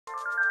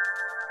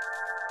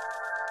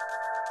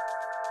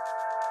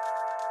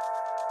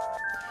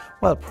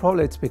Well,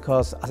 probably it's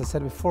because, as I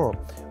said before,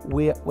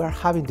 we're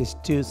having these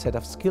two set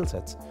of skill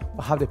sets.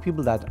 We have the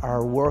people that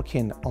are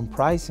working on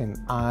pricing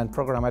and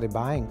programmatic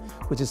buying,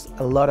 which is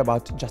a lot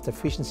about just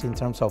efficiency in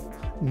terms of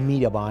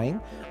media buying,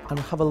 and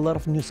we have a lot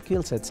of new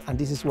skill sets. And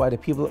this is why the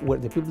people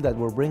that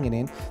we're bringing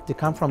in, they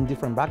come from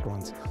different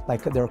backgrounds.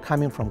 Like they're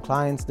coming from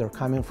clients, they're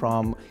coming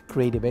from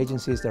creative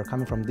agencies, they're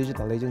coming from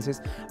digital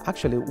agencies.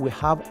 Actually, we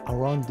have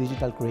our own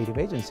digital creative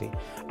agency,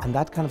 and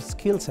that kind of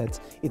skill sets,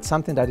 it's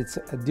something that it's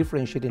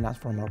differentiating us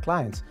from our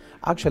clients.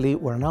 Actually,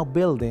 we're now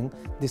building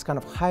this kind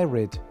of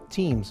hybrid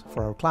teams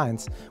for our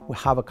clients. We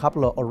have a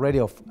couple already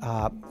of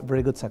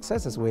very good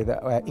successes with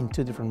in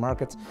two different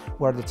markets,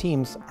 where the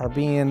teams are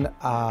being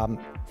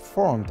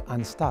formed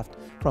and staffed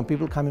from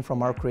people coming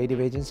from our creative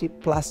agency,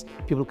 plus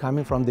people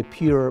coming from the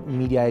pure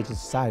media agency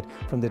side,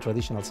 from the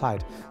traditional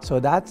side. So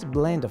that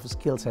blend of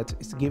skill set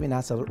is giving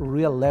us a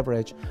real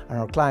leverage, and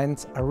our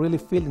clients are really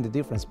feeling the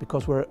difference,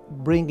 because we're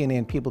bringing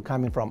in people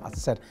coming from, as I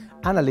said,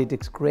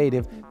 analytics,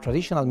 creative,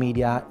 traditional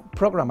media,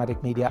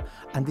 programmatic media,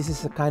 and this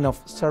is a kind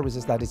of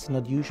services that is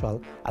not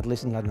usual, at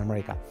least in Latin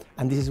America.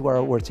 And this is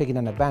where we're taking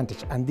an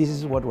advantage, and this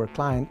is what our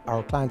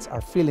clients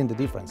are feeling the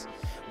difference,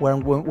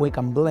 when we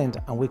can blend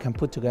and we can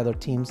put together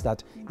teams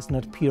that is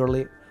not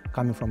purely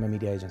coming from a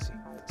media agency.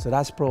 So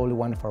that's probably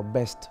one of our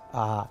best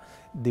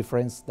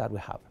difference that we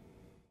have.